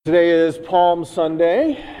Today is Palm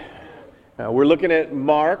Sunday. We're looking at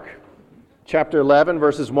Mark chapter 11,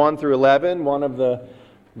 verses 1 through 11, one of the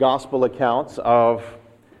gospel accounts of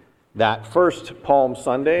that first Palm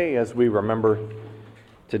Sunday as we remember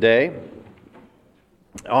today.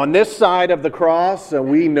 On this side of the cross,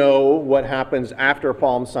 we know what happens after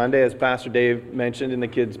Palm Sunday, as Pastor Dave mentioned in the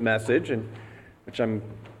kids' message, and which I'm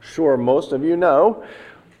sure most of you know.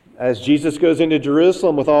 As Jesus goes into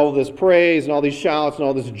Jerusalem with all of this praise and all these shouts and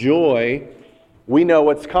all this joy, we know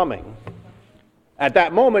what's coming. At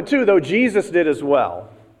that moment, too, though, Jesus did as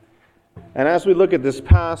well. And as we look at this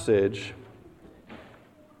passage,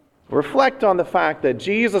 reflect on the fact that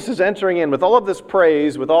Jesus is entering in with all of this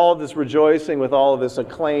praise, with all of this rejoicing, with all of this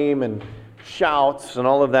acclaim and shouts and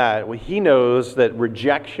all of that. He knows that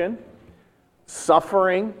rejection,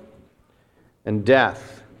 suffering, and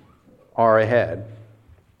death are ahead.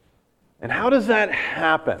 And how does that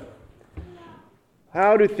happen?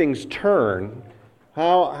 How do things turn?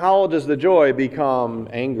 How does the joy become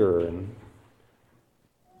anger?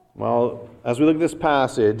 Well, as we look at this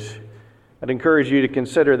passage, I'd encourage you to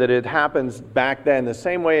consider that it happens back then the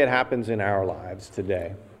same way it happens in our lives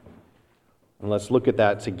today. And let's look at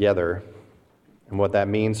that together and what that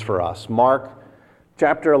means for us. Mark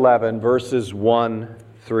chapter 11, verses 1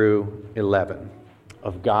 through 11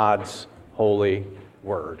 of God's holy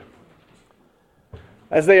word.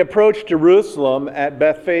 As they approached Jerusalem at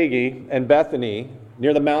Bethphage and Bethany,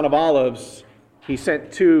 near the Mount of Olives, he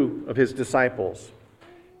sent two of his disciples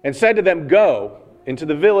and said to them, "Go into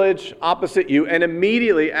the village opposite you, and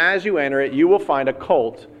immediately as you enter it, you will find a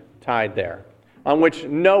colt tied there, on which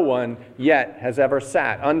no one yet has ever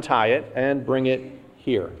sat. Untie it and bring it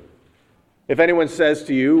here. If anyone says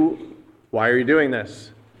to you, 'Why are you doing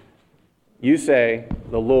this?' you say,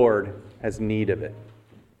 'The Lord has need of it.'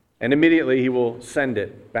 And immediately he will send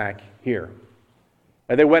it back here."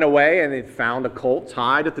 And they went away and they found a colt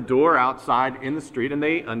tied at the door outside in the street, and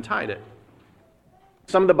they untied it.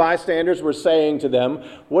 Some of the bystanders were saying to them,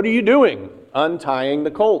 "What are you doing, untying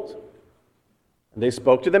the colt?" And they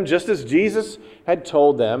spoke to them just as Jesus had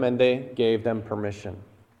told them, and they gave them permission.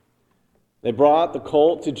 They brought the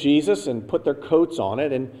colt to Jesus and put their coats on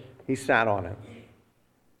it, and he sat on it.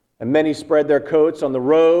 And many spread their coats on the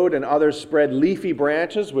road, and others spread leafy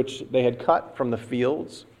branches which they had cut from the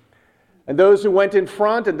fields. And those who went in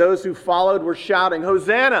front and those who followed were shouting,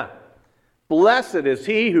 "Hosanna! Blessed is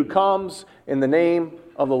he who comes in the name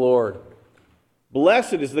of the Lord.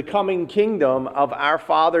 Blessed is the coming kingdom of our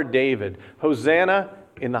father David. Hosanna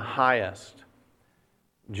in the highest."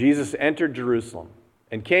 Jesus entered Jerusalem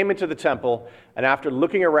and came into the temple, and after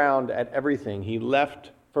looking around at everything, he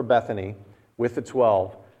left for Bethany with the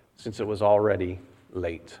 12, since it was already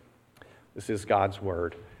late. This is God's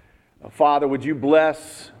word. Father, would you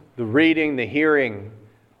bless the reading, the hearing,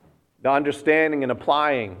 the understanding and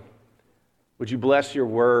applying? Would you bless your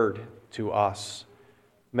word to us?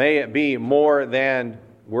 May it be more than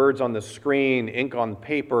words on the screen, ink on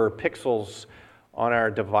paper, pixels on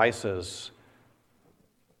our devices.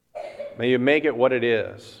 May you make it what it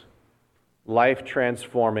is: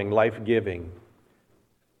 life-transforming, life-giving,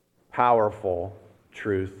 powerful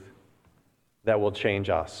truth that will change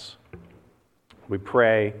us. We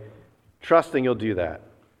pray, trusting you'll do that,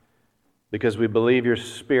 because we believe your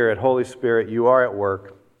Spirit, Holy Spirit, you are at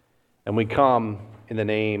work, and we come in the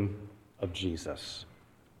name of Jesus.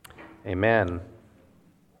 Amen.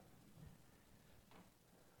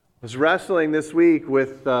 I was wrestling this week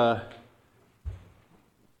with a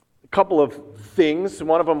couple of things.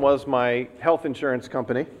 One of them was my health insurance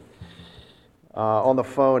company. On the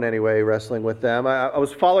phone anyway, wrestling with them. I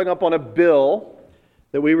was following up on a bill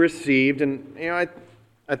that we received, and I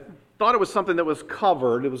thought it was something that was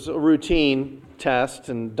covered. It was a routine test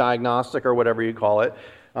and diagnostic or whatever you call it.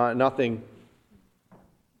 Nothing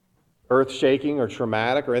earth-shaking or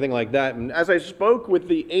traumatic or anything like that. And as I spoke with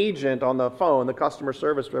the agent on the phone, the customer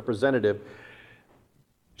service representative,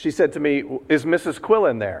 she said to me, "Is Mrs.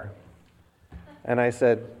 Quillen there?" And I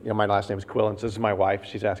said, my last name is Quillen, so this is my wife.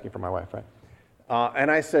 She's asking for my wife, right?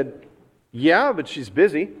 And I said, "Yeah, but she's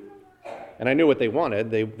busy." And I knew what they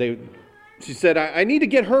wanted. She said, I need to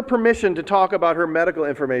get her permission to talk about her medical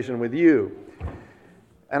information with you."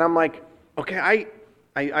 And I'm like, "Okay,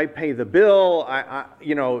 I pay the bill.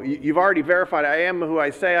 You've already verified I am who I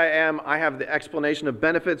say I am. I have the explanation of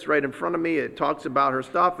benefits right in front of me. It talks about her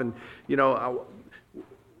stuff, and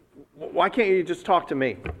why can't you just talk to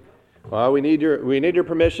me?" "Well, we need your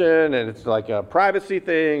permission, and it's like a privacy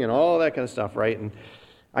thing and all that kind of stuff, right?" And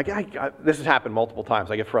this has happened multiple times.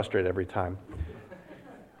 I get frustrated every time.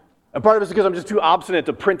 And part of it is because I'm just too obstinate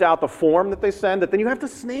to print out the form that they send, that then you have to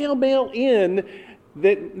snail mail in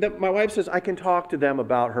that my wife says I can talk to them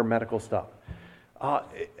about her medical stuff.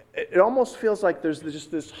 It almost feels like there's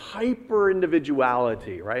just this hyper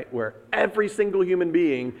individuality, right? Where every single human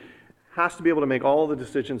being has to be able to make all the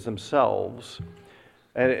decisions themselves.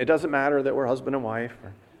 And it doesn't matter that we're husband and wife.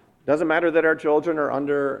 It doesn't matter that our children are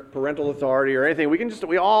under parental authority or anything.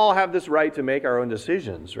 We all have this right to make our own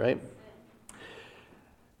decisions, right?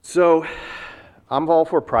 So I'm all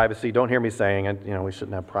for privacy. Don't hear me saying, we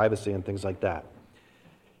shouldn't have privacy and things like that.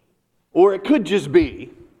 Or it could just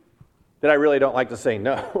be that I really don't like to say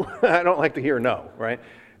no. I don't like to hear no, right?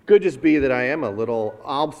 It could just be that I am a little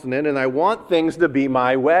obstinate and I want things to be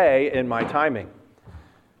my way in my timing.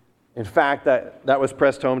 In fact, that was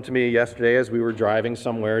pressed home to me yesterday as we were driving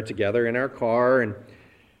somewhere together in our car, and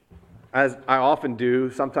as I often do,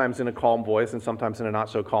 sometimes in a calm voice and sometimes in a not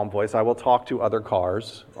so calm voice, I will talk to other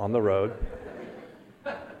cars on the road.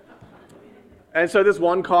 And so this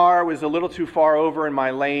one car was a little too far over in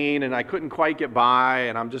my lane, and I couldn't quite get by,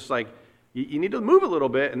 and I'm just like, you need to move a little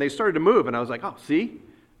bit, and they started to move, and I was like, oh, see?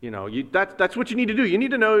 That's what you need to do. You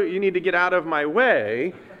need to know you need to get out of my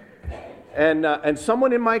way. And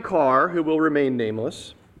someone in my car, who will remain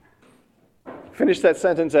nameless, finished that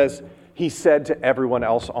sentence as he said to everyone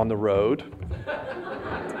else on the road.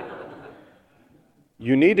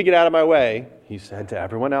 You need to get out of my way, he said to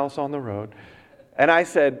everyone else on the road. And I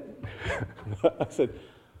said,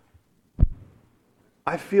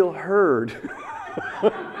 I feel heard.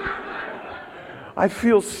 I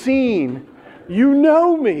feel seen. You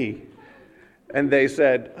know me. And they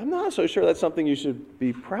said, I'm not so sure that's something you should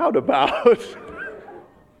be proud about.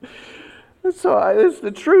 So it's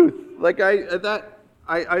the truth.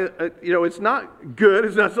 It's not good.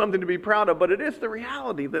 It's not something to be proud of, but it is the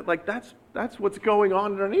reality that that's what's going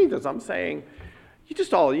on underneath us. I'm saying,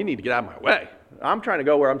 you need to get out of my way. I'm trying to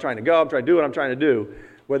go where I'm trying to go. I'm trying to do what I'm trying to do.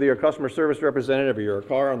 Whether you're a customer service representative or you're a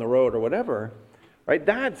car on the road or whatever, right?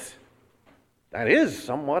 That is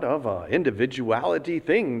somewhat of an individuality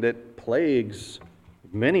thing that plagues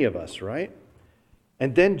many of us, right?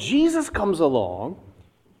 And then Jesus comes along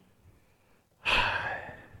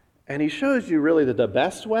and he shows you really that the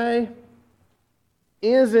best way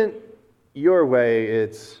isn't your way,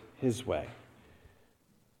 it's his way.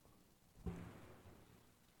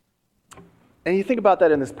 And you think about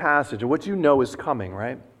that in this passage, and what you know is coming,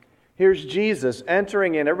 right? Here's Jesus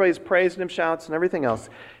entering in, everybody's praising him, shouts, and everything else.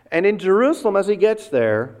 And in Jerusalem, as he gets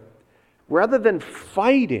there, rather than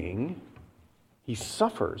fighting, he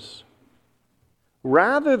suffers.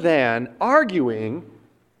 Rather than arguing,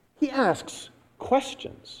 he asks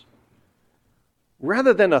questions.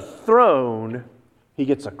 Rather than a throne, he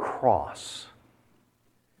gets a cross.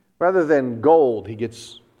 Rather than gold, he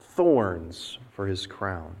gets thorns for his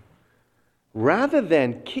crown. Rather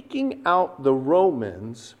than kicking out the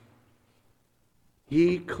Romans,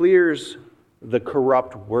 he clears the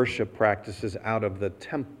corrupt worship practices out of the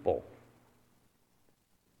temple.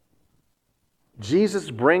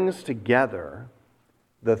 Jesus brings together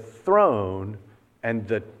the throne and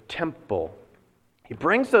the temple. He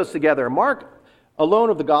brings those together. Mark, alone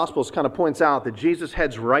of the Gospels, kind of points out that Jesus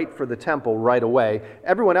heads right for the temple right away.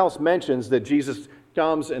 Everyone else mentions that Jesus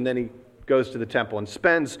comes and then he goes to the temple and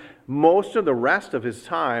spends most of the rest of his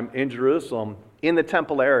time in Jerusalem in the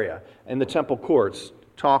temple area, in the temple courts,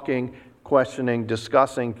 talking, questioning,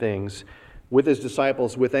 discussing things with his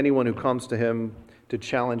disciples, with anyone who comes to him to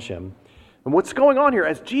challenge him. And what's going on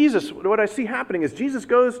here, what I see happening is Jesus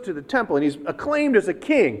goes to the temple and he's acclaimed as a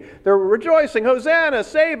king. They're rejoicing, Hosanna,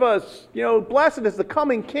 save us, blessed is the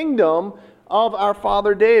coming kingdom of our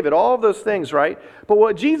father David, all of those things, right? But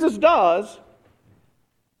what Jesus does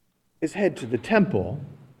is head to the temple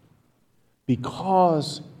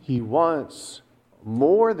because he wants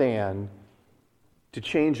more than to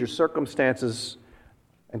change your circumstances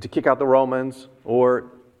and to kick out the Romans or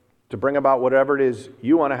to bring about whatever it is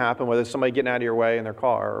you want to happen, whether it's somebody getting out of your way in their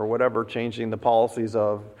car or whatever, changing the policies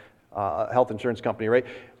of a health insurance company, right?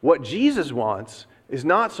 What Jesus wants is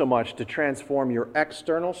not so much to transform your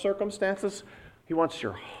external circumstances. He wants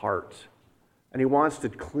your heart. And he wants to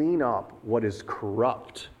clean up what is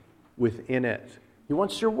corrupt within it. He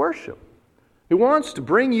wants your worship. He wants to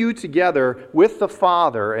bring you together with the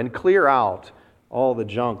Father and clear out all the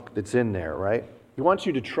junk that's in there, right? He wants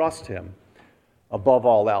you to trust him above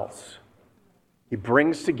all else. He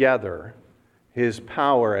brings together his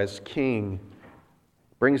power as king,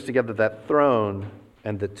 brings together that throne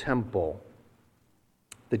and the temple.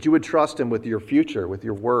 That you would trust him with your future, with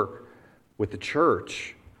your work, with the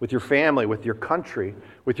church, with your family, with your country,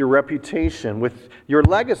 with your reputation, with your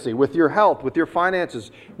legacy, with your health, with your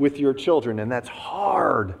finances, with your children. And that's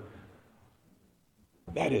hard.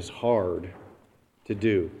 That is hard to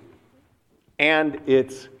do. And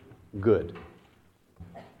it's good.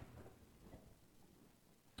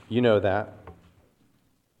 You know that.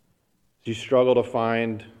 You struggle to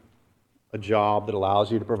find a job that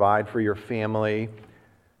allows you to provide for your family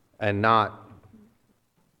and not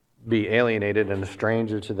be alienated and a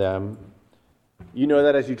stranger to them. You know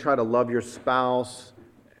that as you try to love your spouse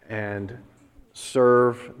and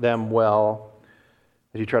serve them well,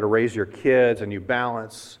 as you try to raise your kids and you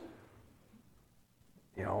balance,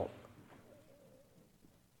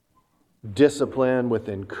 discipline with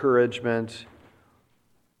encouragement,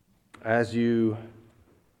 as you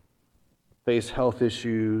face health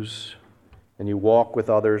issues and you walk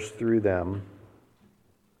with others through them,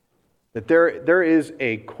 that there is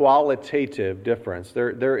a qualitative difference.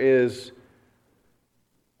 There is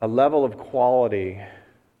a level of quality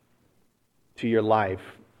to your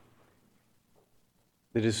life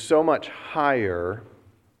that is so much higher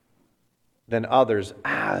than others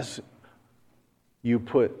as you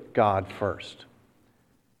put God first,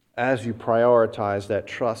 as you prioritize that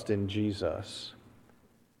trust in Jesus.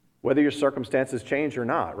 Whether your circumstances change or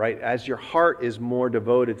not, right? As your heart is more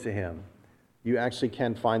devoted to Him, you actually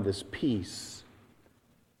can find this peace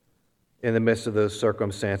in the midst of those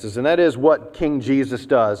circumstances. And that is what King Jesus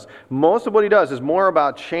does. Most of what He does is more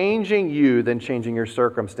about changing you than changing your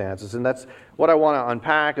circumstances. And that's what I want to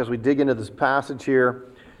unpack as we dig into this passage here.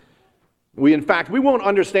 We won't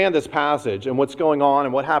understand this passage and what's going on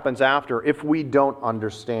and what happens after if we don't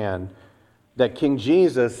understand that King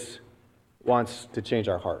Jesus wants to change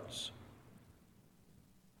our hearts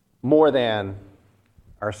more than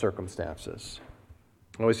our circumstances.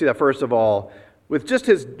 And we see that first of all with just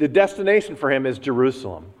the destination for Him is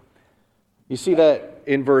Jerusalem. You see that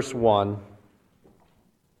in verse 1.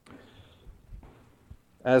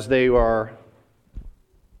 As they are,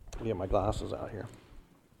 let me get my glasses out here.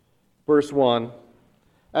 Verse 1,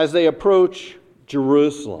 as they approach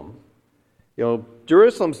Jerusalem.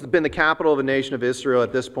 Jerusalem's been the capital of the nation of Israel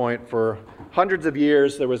at this point for hundreds of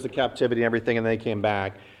years. There was the captivity and everything, and they came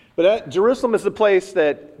back. But Jerusalem is the place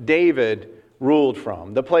that David ruled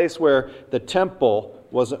from, the place where the temple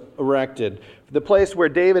was erected, the place where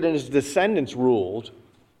David and his descendants ruled,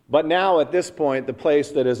 but now at this point, the place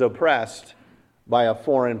that is oppressed by a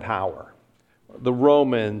foreign power. The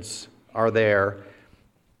Romans are there.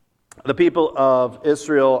 The people of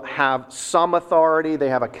Israel have some authority. They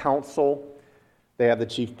have a council. They have the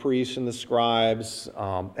chief priests and the scribes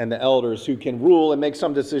and the elders who can rule and make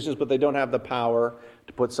some decisions, but they don't have the power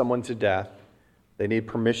to put someone to death. They need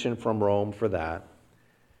permission from Rome for that.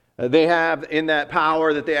 They have in that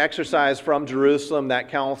power that they exercise from Jerusalem, that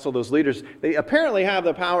council, those leaders, they apparently have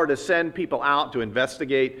the power to send people out to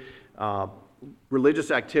investigate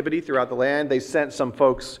religious activity throughout the land. They sent some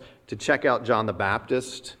folks to check out John the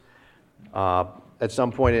Baptist. At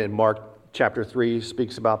some point in Mark chapter 3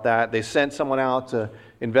 speaks about that. They sent someone out to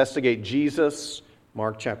investigate Jesus.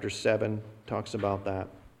 Mark chapter 7 talks about that.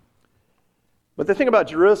 But the thing about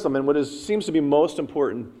Jerusalem and what seems to be most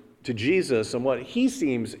important to Jesus and what He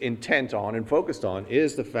seems intent on and focused on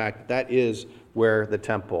is the fact that is where the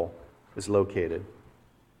temple is located.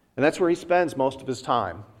 And that's where He spends most of His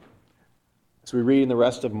time. As we read in the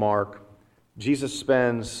rest of Mark, Jesus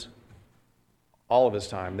spends all of His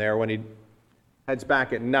time there. When He heads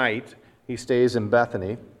back at night, He stays in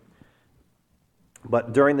Bethany.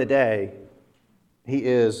 But during the day, He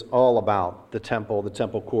is all about the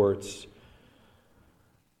temple courts.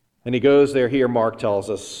 And He goes there here, Mark tells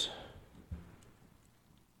us,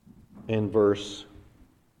 in verse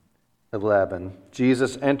 11.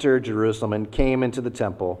 Jesus entered Jerusalem and came into the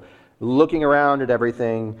temple. Looking around at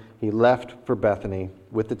everything, He left for Bethany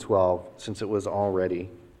with the 12, since it was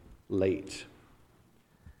already late.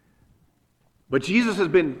 But Jesus has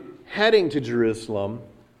been heading to Jerusalem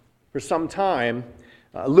for some time.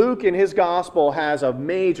 Luke in his gospel has a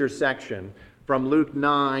major section from Luke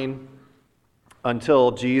 9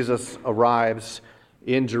 until Jesus arrives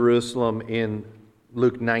in Jerusalem in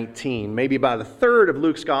Luke 19. Maybe about a third of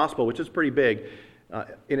Luke's gospel, which is pretty big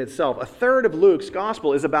in itself. A third of Luke's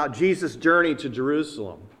gospel is about Jesus' journey to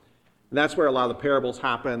Jerusalem. And that's where a lot of the parables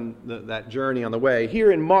happen, that journey on the way.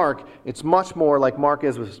 Here in Mark, it's much more like Mark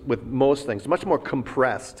is with most things, much more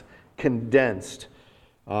compressed, condensed.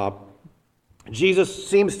 Jesus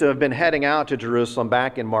seems to have been heading out to Jerusalem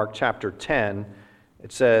back in Mark chapter 10.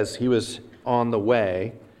 It says He was on the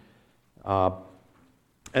way. And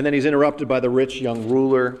then He's interrupted by the rich young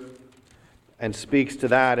ruler and speaks to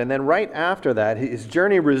that. And then right after that, His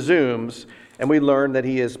journey resumes, and we learn that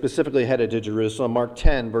He is specifically headed to Jerusalem. Mark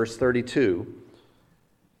 10, verse 32.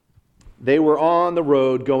 They were on the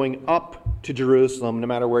road going up to Jerusalem. No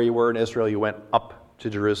matter where you were in Israel, you went up to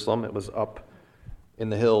Jerusalem. It was up in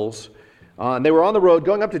the hills. And they were on the road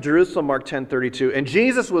going up to Jerusalem, Mark 10:32. And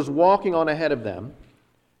Jesus was walking on ahead of them.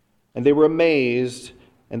 And they were amazed,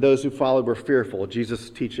 and those who followed were fearful. Jesus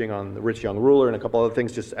teaching on the rich young ruler and a couple other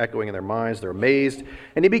things just echoing in their minds. They're amazed.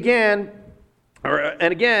 And he began,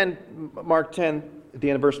 and again, Mark 10, at the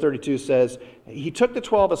end of verse 32 says, he took the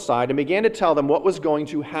 12 aside and began to tell them what was going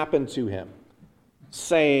to happen to him,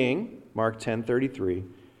 saying, Mark 10:33,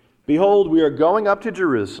 behold, we are going up to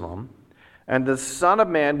Jerusalem, and the Son of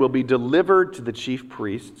Man will be delivered to the chief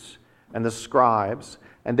priests and the scribes,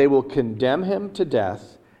 and they will condemn him to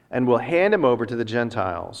death and will hand him over to the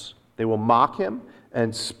Gentiles. They will mock him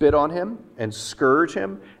and spit on him and scourge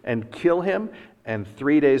him and kill him, and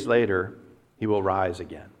 3 days later he will rise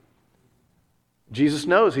again. Jesus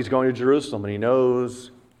knows he's going to Jerusalem, and he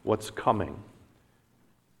knows what's coming.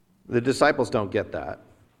 The disciples don't get that.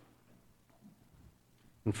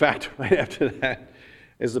 In fact, right after that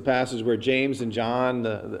is the passage where James and John,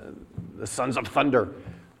 the sons of thunder,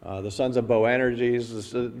 the sons of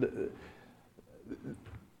Boanerges,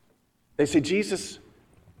 they say, Jesus,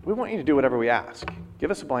 we want you to do whatever we ask.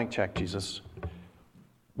 Give us a blank check, Jesus.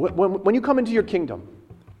 When you come into your kingdom,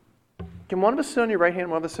 can one of us sit on your right hand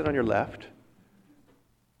and one of us sit on your left?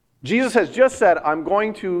 Jesus has just said, I'm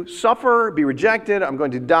going to suffer, be rejected, I'm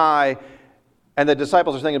going to die. And the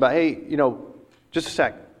disciples are thinking about, hey, just a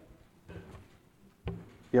sec.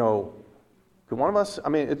 Could one of us,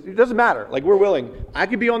 it doesn't matter. Like, we're willing. I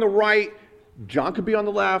could be on the right, John could be on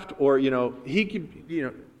the left, or, he could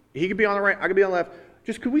be on the right, I could be on the left.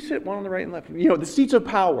 Just could we sit one on the right and left? The seats of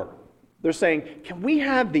power. They're saying, can we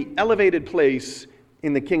have the elevated place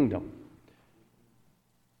in the kingdom?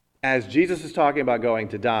 As Jesus is talking about going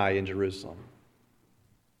to die in Jerusalem.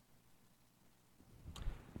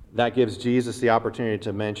 That gives Jesus the opportunity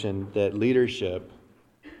to mention that leadership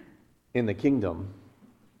in the kingdom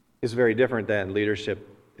is very different than leadership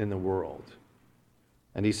in the world.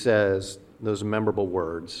 And he says those memorable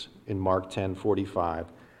words in Mark 10:45.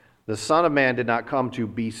 The Son of Man did not come to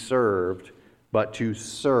be served, but to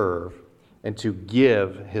serve and to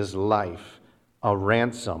give his life a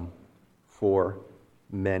ransom for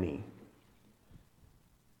many.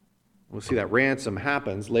 We'll see that ransom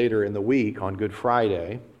happens later in the week on Good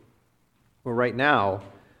Friday. Well, right now,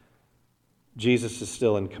 Jesus is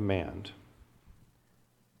still in command.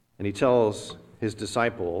 And he tells his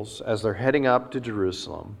disciples, as they're heading up to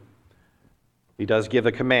Jerusalem, he does give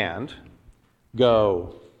a command.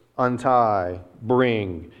 Go, untie,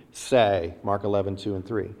 bring, say. Mark 11:2 and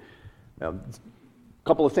 3. Now, a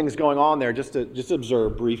couple of things going on there just to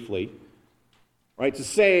observe briefly. Right? To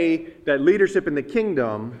say that leadership in the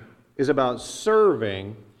kingdom is about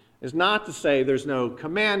serving is not to say there's no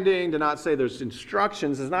commanding, to not say there's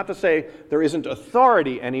instructions, is not to say there isn't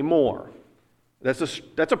authority anymore. That's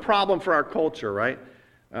a problem for our culture, right?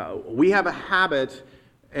 We have a habit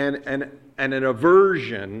and an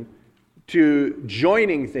aversion to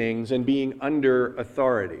joining things and being under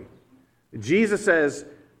authority. Jesus says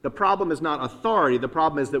the problem is not authority, the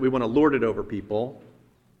problem is that we want to lord it over people.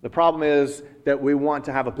 The problem is that we want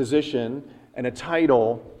to have a position and a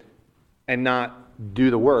title and not do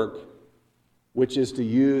the work, which is to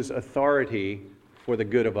use authority for the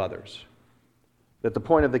good of others. That the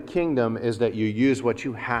point of the kingdom is that you use what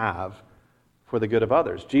you have for the good of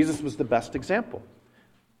others. Jesus was the best example.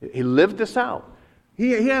 He lived this out.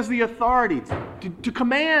 He has the authority to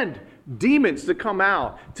command demons to come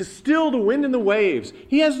out, to still the wind and the waves.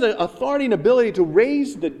 He has the authority and ability to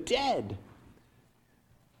raise the dead.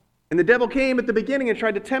 And the devil came at the beginning and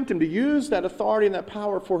tried to tempt him to use that authority and that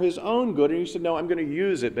power for his own good. And he said, no, I'm going to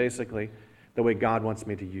use it basically the way God wants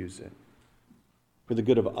me to use it, for the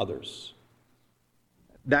good of others.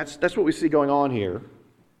 That's what we see going on here,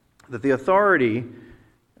 that the authority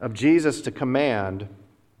of Jesus to command,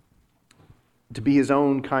 to be his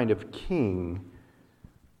own kind of king,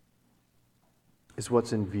 is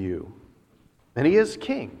what's in view. And he is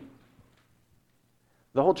king.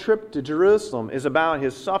 The whole trip to Jerusalem is about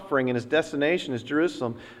his suffering, and his destination is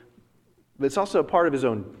Jerusalem. But it's also a part of his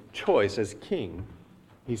own choice as king.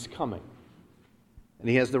 He's coming. And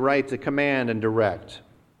he has the right to command and direct.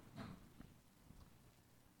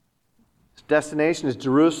 His destination is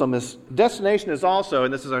Jerusalem. His destination is also,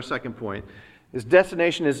 and this is our second point, his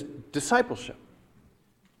destination is discipleship.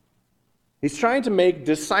 He's trying to make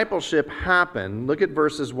discipleship happen. Look at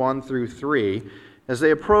verses 1 through 3. As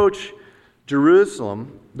they approach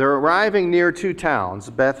Jerusalem, they're arriving near two towns,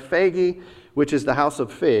 Bethphage, which is the house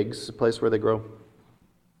of figs, a place where they grow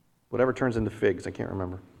whatever turns into figs, I can't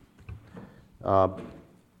remember.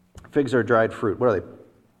 Figs are dried fruit. What are they?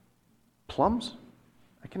 Plums?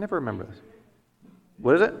 I can never remember this.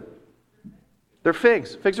 What is it? They're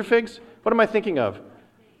figs. Figs are figs? What am I thinking of?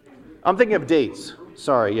 I'm thinking of dates.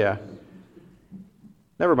 Sorry, yeah.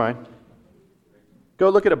 Never mind. Go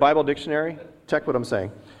look at a Bible dictionary. Check what I'm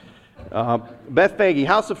saying. Bethphage,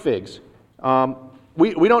 house of figs.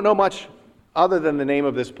 We don't know much other than the name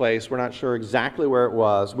of this place. We're not sure exactly where it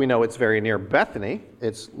was. We know it's very near Bethany.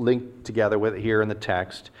 It's linked together with it here in the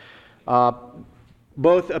text.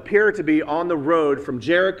 Both appear to be on the road from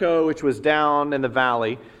Jericho, which was down in the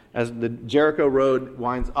valley, as the Jericho road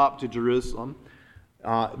winds up to Jerusalem.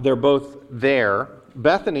 They're both there.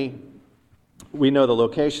 Bethany, we know the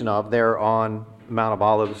location of. They're on Mount of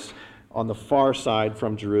Olives on the far side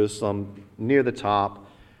from Jerusalem, near the top.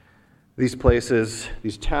 These places,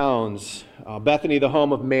 these towns, Bethany, the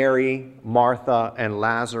home of Mary, Martha, and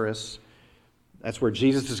Lazarus. That's where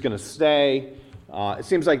Jesus is going to stay. It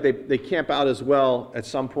seems like they camp out as well at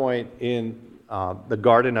some point in the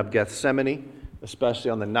Garden of Gethsemane,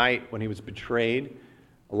 especially on the night when he was betrayed.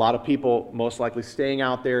 A lot of people most likely staying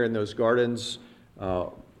out there in those gardens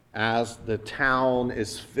as the town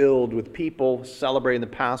is filled with people celebrating the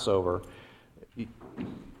Passover. You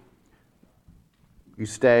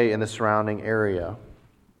stay in the surrounding area.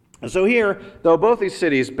 And so here, though both these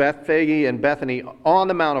cities, Bethphage and Bethany, on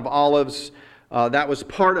the Mount of Olives, that was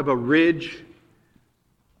part of a ridge,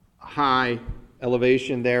 high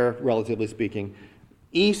elevation there, relatively speaking,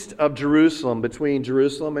 east of Jerusalem, between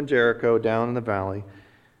Jerusalem and Jericho, down in the valley,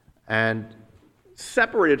 and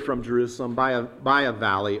separated from Jerusalem by a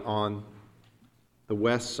valley on the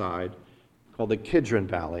west side called the Kidron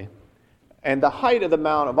Valley. And the height of the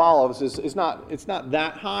Mount of Olives is not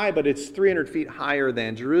that high, but it's 300 feet higher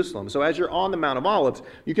than Jerusalem. So as you're on the Mount of Olives,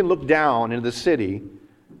 you can look down into the city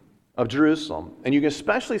of Jerusalem, and you can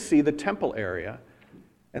especially see the temple area.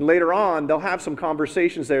 And later on, they'll have some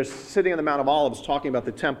conversations there, sitting on the Mount of Olives, talking about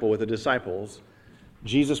the temple with the disciples.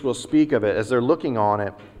 Jesus will speak of it as they're looking on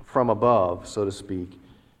it from above, so to speak.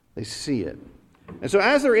 They see it. And so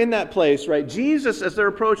as they're in that place, right, Jesus, as they're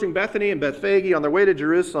approaching Bethany and Bethphage on their way to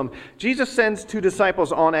Jerusalem, Jesus sends two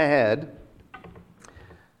disciples on ahead.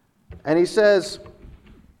 And he says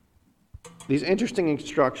these interesting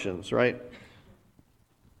instructions, right?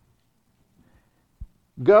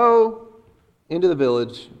 Go into the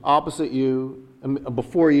village opposite you,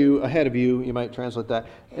 before you, ahead of you, you might translate that.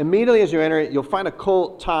 Immediately as you enter it, you'll find a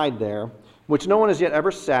colt tied there, which no one has yet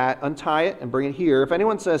ever sat. Untie it and bring it here. If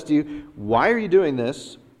anyone says to you, why are you doing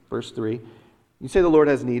this? Verse 3, you say the Lord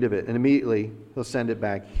has need of it, and immediately he'll send it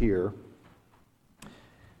back here.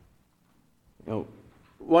 One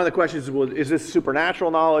of the questions is, well, is this supernatural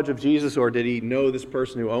knowledge of Jesus, or did he know this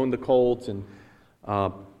person who owned the colt? And,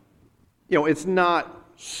 it's not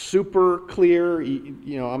super clear.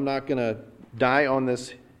 I'm not going to die on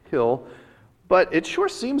this hill, but it sure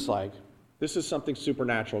seems like this is something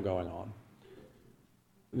supernatural going on.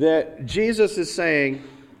 That Jesus is saying,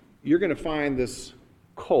 you're going to find this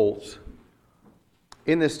colt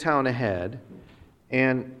in this town ahead,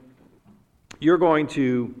 and you're going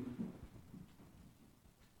to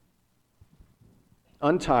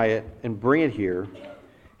untie it and bring it here.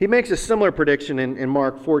 He makes a similar prediction in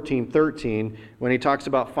Mark 14:13 when he talks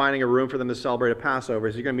about finding a room for them to celebrate a Passover.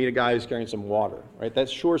 You're going to meet a guy who's carrying some water, right? That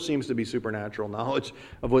sure seems to be supernatural knowledge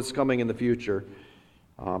of what's coming in the future.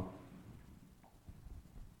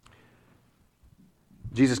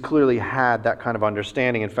 Jesus clearly had that kind of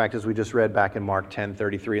understanding. In fact, as we just read back in Mark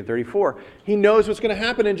 10:33 and 34, he knows what's going to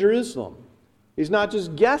happen in Jerusalem. He's not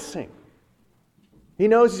just guessing. He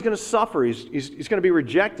knows he's going to suffer. He's going to be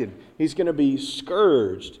rejected. He's going to be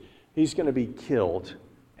scourged. He's going to be killed.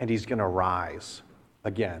 And he's going to rise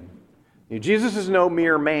again. Jesus is no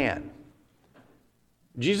mere man.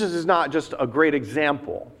 Jesus is not just a great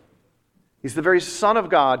example. He's the very Son of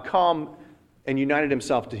God come and united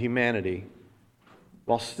himself to humanity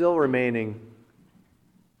while still remaining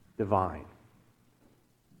divine.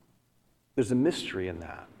 There's a mystery in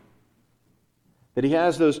that. That he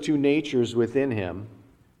has those two natures within him,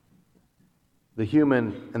 the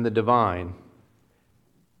human and the divine.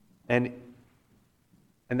 And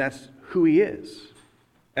that's who he is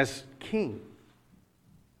as king.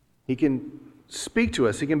 He can speak to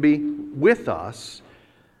us. He can be with us.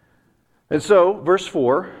 And so, verse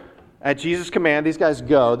 4, at Jesus' command, these guys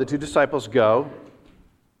go, the two disciples go,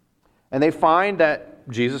 and they find that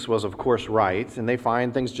Jesus was, of course, right, and they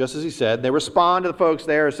find things just as he said. They respond to the folks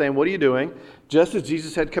there saying, what are you doing? Just as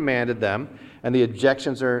Jesus had commanded them, and the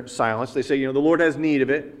objections are silenced. They say, the Lord has need of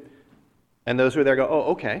it. And those who are there go,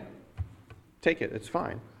 oh, okay, take it, it's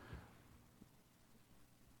fine.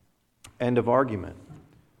 End of argument.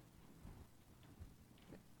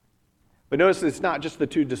 But notice it's not just the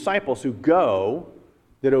two disciples who go,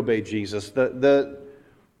 that obey Jesus. The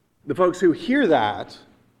folks who hear that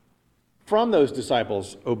from those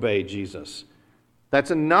disciples obey Jesus.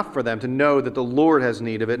 That's enough for them to know that the Lord has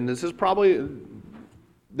need of it. And this is probably,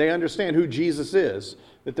 they understand who Jesus is,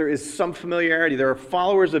 that there is some familiarity. There are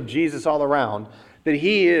followers of Jesus all around, that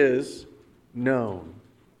he is known.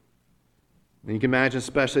 And you can imagine,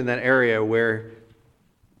 especially in that area where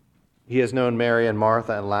he has known Mary and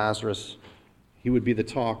Martha and Lazarus, he would be the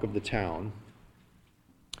talk of the town.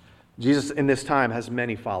 Jesus in this time has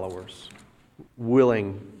many followers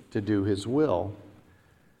willing to do his will.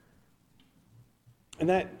 And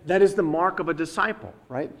that is the mark of a disciple,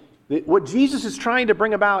 right? What Jesus is trying to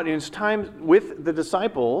bring about in his time with the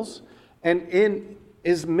disciples and in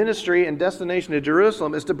his ministry and destination to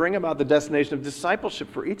Jerusalem is to bring about the destination of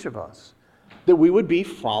discipleship for each of us. That we would be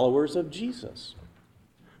followers of Jesus,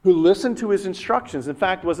 who listen to his instructions. In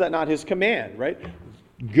fact, was that not his command, right?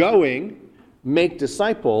 Going, make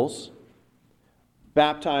disciples,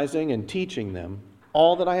 baptizing and teaching them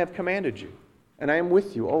all that I have commanded you. And I am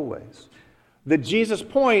with you always. The Jesus'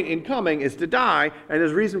 point in coming is to die, and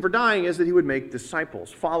his reason for dying is that he would make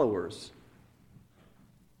disciples, followers.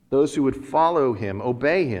 Those who would follow him,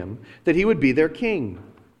 obey him, that he would be their king.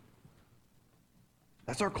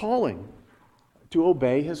 That's our calling, to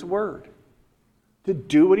obey his word, to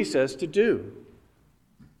do what he says to do,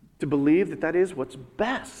 to believe that that is what's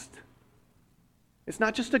best. It's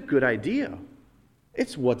not just a good idea.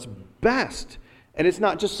 It's what's best. And it's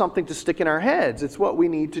not just something to stick in our heads. It's what we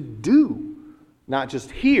need to do. Not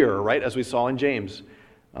just hear, right, as we saw in James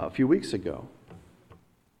a few weeks ago.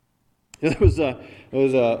 There was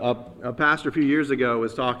a pastor a few years ago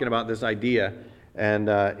was talking about this idea, and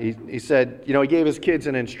he said, he gave his kids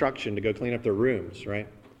an instruction to go clean up their rooms, right?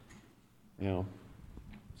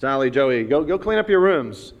 Sally, Joey, go clean up your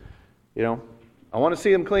rooms. I want to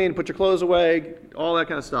see them clean, put your clothes away, all that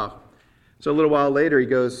kind of stuff. So a little while later, he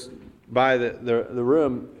goes by the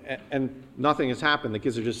room, and nothing has happened. The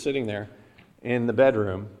kids are just sitting there in the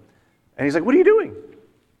bedroom. And he's like, what are you doing?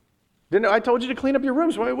 I told you to clean up your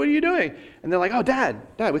rooms. What are you doing? And they're like, oh, Dad,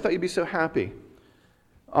 we thought you'd be so happy.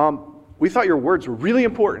 We thought your words were really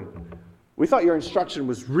important. We thought your instruction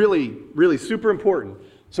was really, really super important.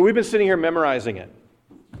 So we've been sitting here memorizing it.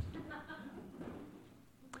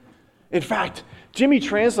 In fact, Jimmy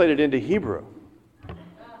translated into Hebrew.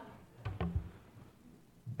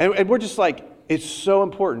 And we're just like, it's so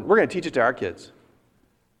important. We're going to teach it to our kids.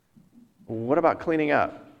 What about cleaning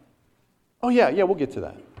up? Oh, yeah, we'll get to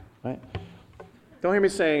that. Right? Don't hear me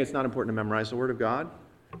saying it's not important to memorize the Word of God.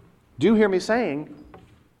 Do hear me saying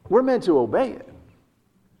we're meant to obey it.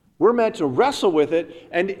 We're meant to wrestle with it.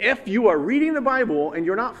 And if you are reading the Bible and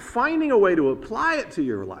you're not finding a way to apply it to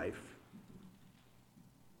your life,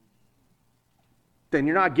 then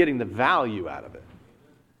you're not getting the value out of it.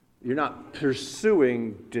 You're not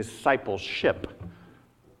pursuing discipleship.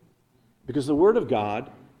 Because the Word of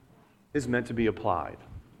God is meant to be applied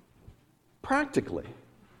practically.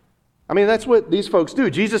 I mean, that's what these folks do.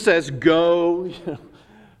 Jesus says, go,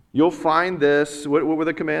 you'll find this. What were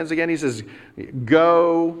the commands again? He says,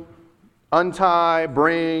 go, untie,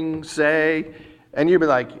 bring, say. And you'd be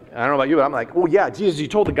like, I don't know about you, but I'm like, oh yeah, Jesus, you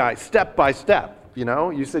told the guy step by step.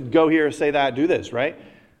 You said, go here, say that, do this, right?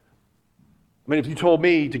 I mean, if you told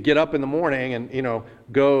me to get up in the morning and,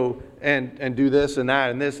 go and do this and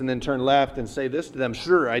that and this and then turn left and say this to them,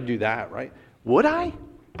 sure, I'd do that, right? Would I?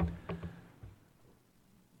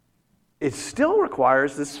 It still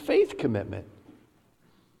requires this faith commitment.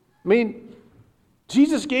 I mean,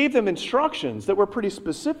 Jesus gave them instructions that were pretty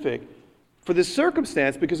specific for this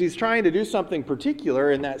circumstance because he's trying to do something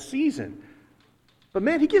particular in that season. But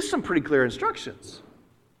man, he gives some pretty clear instructions.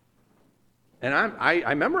 And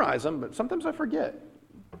I memorize them, but sometimes I forget.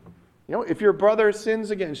 If your brother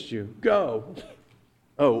sins against you, go.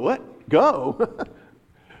 Oh, what? Go?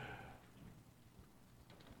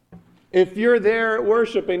 If you're there at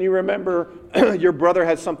worship and you remember your brother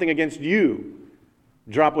has something against you,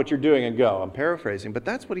 drop what you're doing and go. I'm paraphrasing, but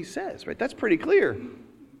that's what he says, right? That's pretty clear.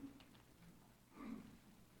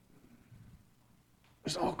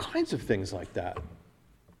 There's all kinds of things like that.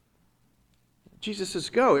 Jesus says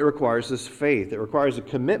go. It requires this faith. It requires a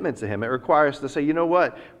commitment to him. It requires to say, you know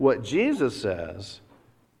what? What Jesus says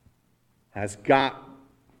has got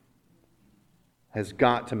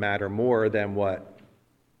to matter more than what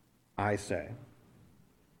I say.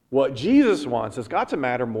 What Jesus wants has got to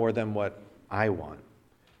matter more than what I want.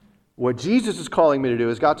 What Jesus is calling me to do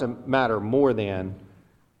has got to matter more than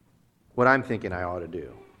what I'm thinking I ought to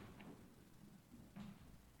do.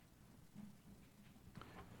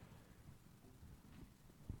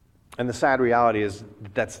 And the sad reality is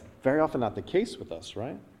that's very often not the case with us,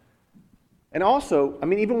 right? And also,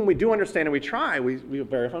 even when we do understand and we try, we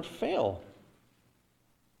very often fail.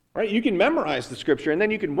 Right? You can memorize the scripture and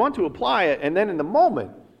then you can want to apply it, and then in the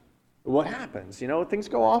moment, what happens? Things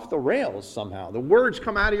go off the rails somehow. The words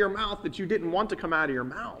come out of your mouth that you didn't want to come out of your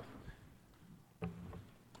mouth. And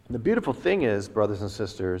the beautiful thing is, brothers and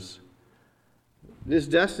sisters, this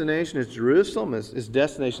destination is Jerusalem, his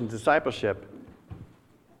destination is discipleship.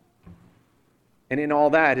 And in all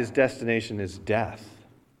that, his destination is death,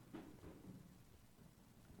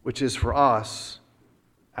 which is for us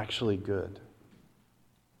actually good.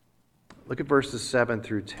 Look at verses 7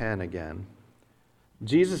 through 10 again.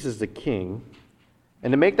 Jesus is the king,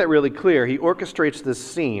 and to make that really clear, he orchestrates this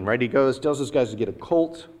scene, right? He tells those guys to get a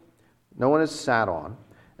colt no one has sat on,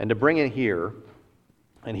 and to bring it here,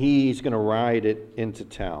 and he's going to ride it into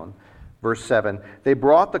town. Verse 7, they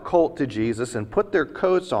brought the colt to Jesus and put their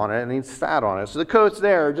coats on it, and he sat on it. So the coats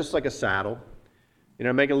there are just like a saddle,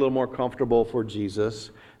 make it a little more comfortable for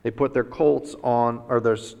Jesus. They put their coats on, or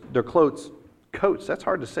their coats, that's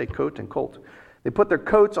hard to say, coat and colt. They put their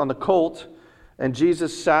coats on the colt, and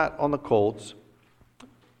Jesus sat on the colt.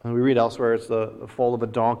 And we read elsewhere it's the foal of a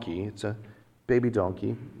donkey. It's a baby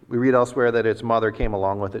donkey. We read elsewhere that its mother came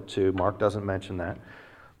along with it too. Mark doesn't mention that.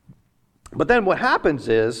 But then what happens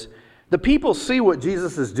is, the people see what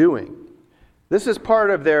Jesus is doing. This is part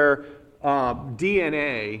of their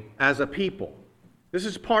DNA as a people. This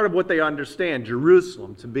is part of what they understand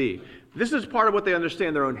Jerusalem to be. This is part of what they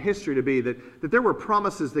understand their own history to be, that there were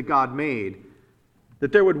promises that God made,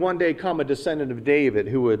 that there would one day come a descendant of David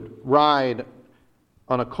who would ride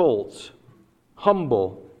on a colt,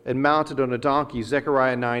 humble and mounted on a donkey.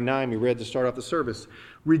 Zechariah 9:9, we read to start off the service.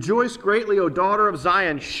 Rejoice greatly, O daughter of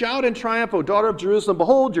Zion. Shout in triumph, O daughter of Jerusalem.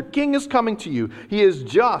 Behold, your king is coming to you. He is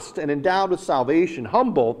just and endowed with salvation,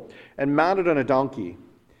 humble and mounted on a donkey,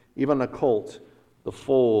 even a colt, the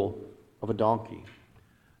foal of a donkey.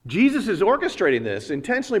 Jesus is orchestrating this,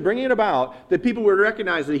 intentionally bringing it about, that people would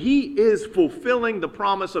recognize that he is fulfilling the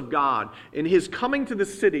promise of God in his coming to the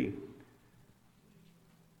city.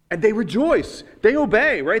 And they rejoice. They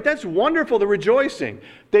obey, right? That's wonderful, the rejoicing.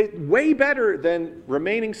 Way better than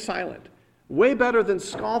remaining silent. Way better than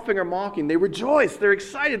scoffing or mocking. They rejoice. They're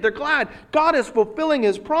excited. They're glad. God is fulfilling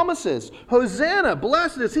his promises. Hosanna,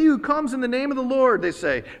 blessed is he who comes in the name of the Lord, they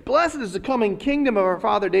say. Blessed is the coming kingdom of our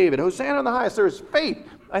father David. Hosanna in the highest. There is faith,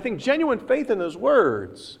 I think genuine faith in those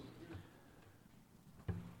words.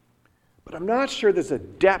 But I'm not sure there's a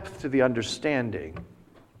depth to the understanding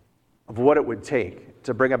of what it would take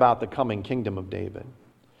to bring about the coming kingdom of David.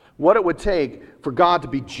 What it would take for God to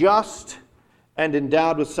be just and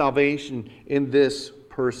endowed with salvation in this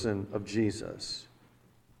person of Jesus.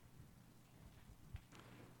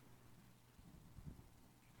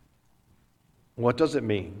 What does it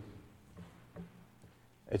mean?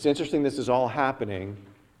 It's interesting this is all happening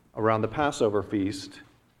around the Passover feast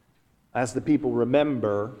as the people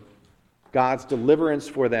remember God's deliverance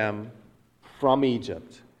for them from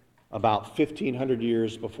Egypt about 1,500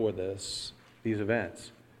 years before these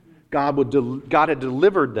events. God had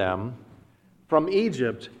delivered them from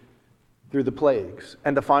Egypt through the plagues.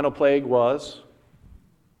 And the final plague was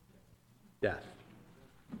death.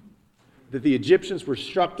 That the Egyptians were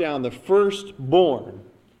struck down, the firstborn,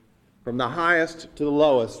 from the highest to the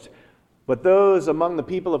lowest. But those among the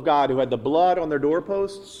people of God who had the blood on their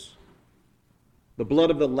doorposts, the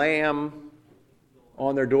blood of the Lamb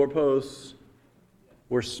on their doorposts,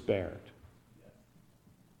 were spared.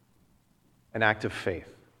 An act of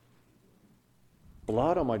faith.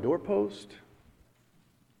 Blood on my doorpost?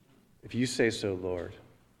 If you say so, Lord.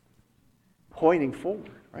 Pointing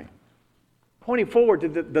forward, right? Pointing forward to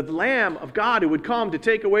the Lamb of God who would come to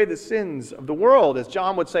take away the sins of the world, as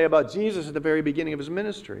John would say about Jesus at the very beginning of his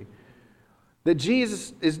ministry. That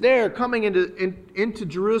Jesus is there coming into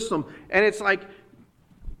Jerusalem, and it's like,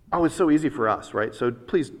 oh, it's so easy for us, right? So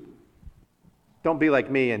please don't be like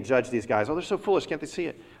me and judge these guys. Oh, they're so foolish, can't they see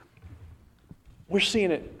it? We're seeing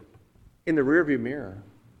it in the rearview mirror.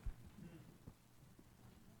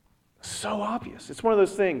 So obvious. It's one of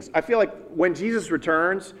those things. I feel like when Jesus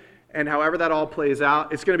returns, and however that all plays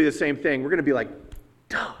out, it's going to be the same thing. We're going to be like,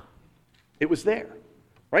 duh, it was there.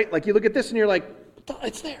 Right? Like you look at this and you're like, duh,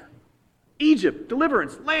 it's there. Egypt,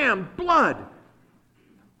 deliverance, lamb, blood,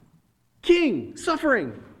 king,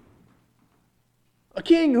 suffering. A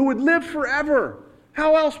king who would live forever.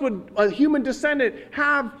 How else would a human descendant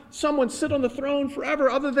have someone sit on the throne forever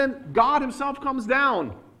other than God himself comes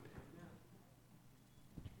down?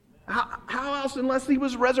 How else, unless he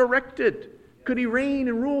was resurrected, could he reign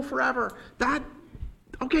and rule forever? That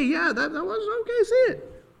was okay, see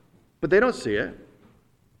it. But they don't see it.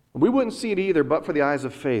 We wouldn't see it either but for the eyes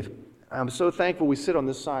of faith. I'm so thankful we sit on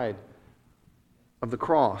this side of the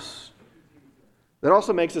cross. That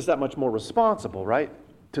also makes us that much more responsible, right?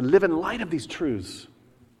 To live in light of these truths.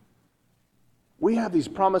 We have these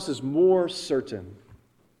promises more certain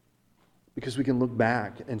because we can look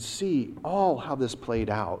back and see all how this played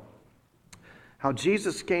out. How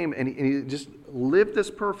Jesus came and he just lived this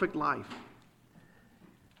perfect life.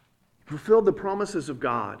 He fulfilled the promises of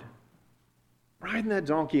God. Riding that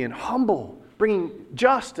donkey and humble, bringing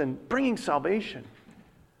just and bringing salvation.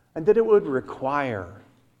 And that it would require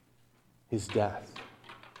his death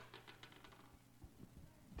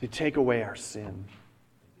to take away our sin.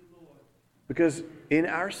 Because in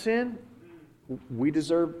our sin, we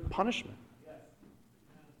deserve punishment.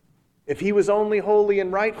 If he was only holy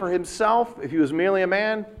and right for himself, if he was merely a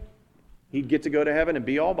man, he'd get to go to heaven and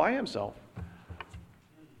be all by himself.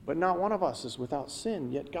 But not one of us is without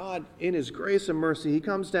sin. Yet God, in his grace and mercy, he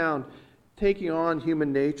comes down, taking on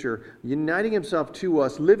human nature, uniting himself to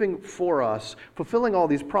us, living for us, fulfilling all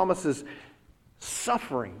these promises,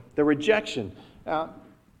 suffering the rejection.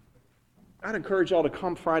 I'd encourage y'all to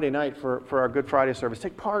come Friday night for our Good Friday service.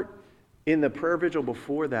 Take part in the prayer vigil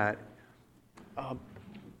before that.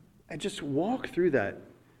 And just walk through that,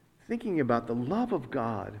 thinking about the love of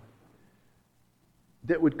God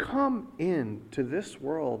that would come into this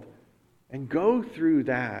world and go through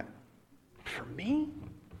that for me,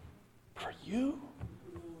 for you.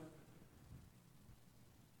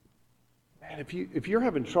 Man, if you're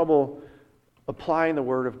having trouble applying the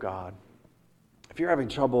Word of God, if you're having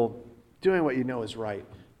trouble doing what you know is right,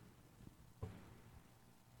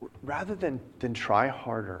 rather than try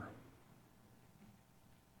harder,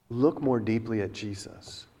 look more deeply at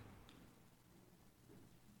Jesus.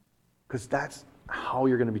 Because that's how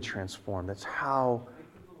you're going to be transformed. That's how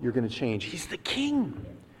you're going to change. He's the King.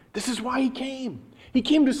 This is why he came. He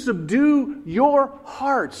came to subdue your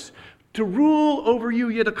hearts, to rule over you,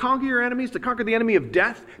 yet to conquer your enemies, to conquer the enemy of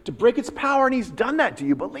death, to break its power, and he's done that. Do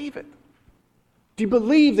you believe it? Do you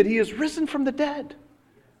believe that he has risen from the dead?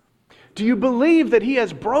 Do you believe that he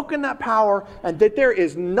has broken that power and that there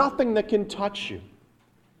is nothing that can touch you?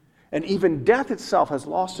 And even death itself has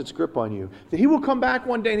lost its grip on you. That he will come back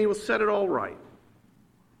one day and he will set it all right.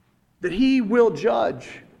 That he will judge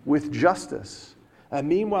with justice. And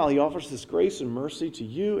meanwhile, he offers this grace and mercy to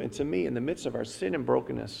you and to me in the midst of our sin and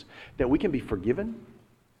brokenness. That we can be forgiven.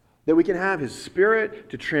 That we can have his Spirit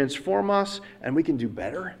to transform us. And we can do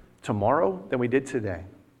better tomorrow than we did today.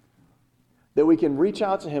 That we can reach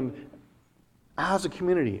out to him as a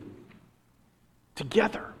community.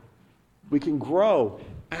 Together. We can grow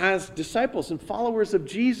as disciples and followers of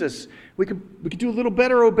Jesus. We could do a little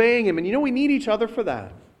better obeying him. And we need each other for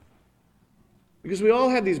that. Because we all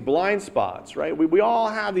have these blind spots, right? We all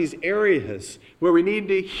have these areas where we need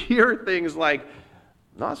to hear things like,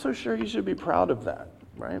 not so sure you should be proud of that,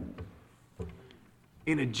 right?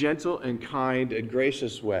 In a gentle and kind and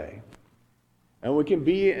gracious way. And we can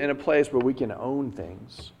be in a place where we can own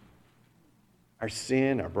things. Our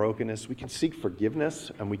sin, our brokenness. We can seek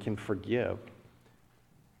forgiveness and we can forgive.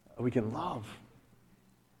 We can love.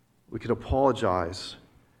 We can apologize.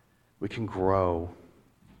 We can grow.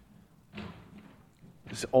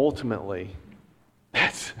 Because ultimately,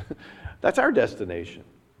 that's our destination.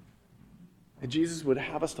 And Jesus would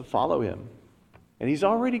have us to follow him. And he's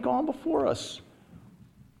already gone before us.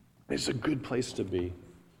 It's a good place to be.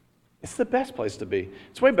 It's the best place to be.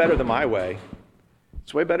 It's way better than my way.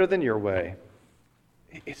 It's way better than your way.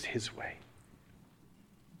 It's his way.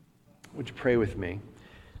 Would you pray with me?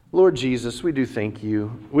 Lord Jesus, we do thank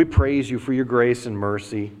you. We praise you for your grace and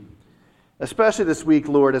mercy. Especially this week,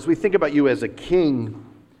 Lord, as we think about you as a king,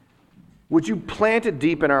 would you plant it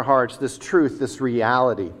deep in our hearts, this truth, this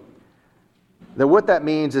reality, that what that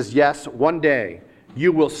means is, yes, one day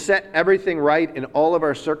you will set everything right in all of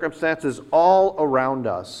our circumstances all around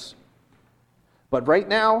us. But right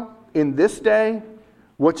now, in this day,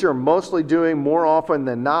 what you're mostly doing more often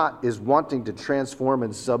than not is wanting to transform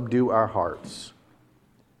and subdue our hearts.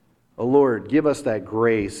 Oh Lord, give us that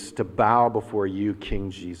grace to bow before you, King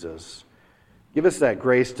Jesus. Give us that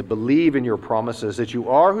grace to believe in your promises, that you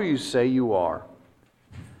are who you say you are,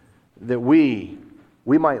 that we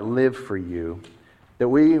might live for you, that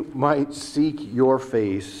we might seek your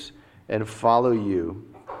face and follow you,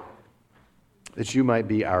 that you might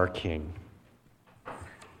be our King.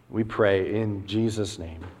 We pray in Jesus'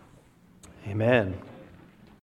 name. Amen.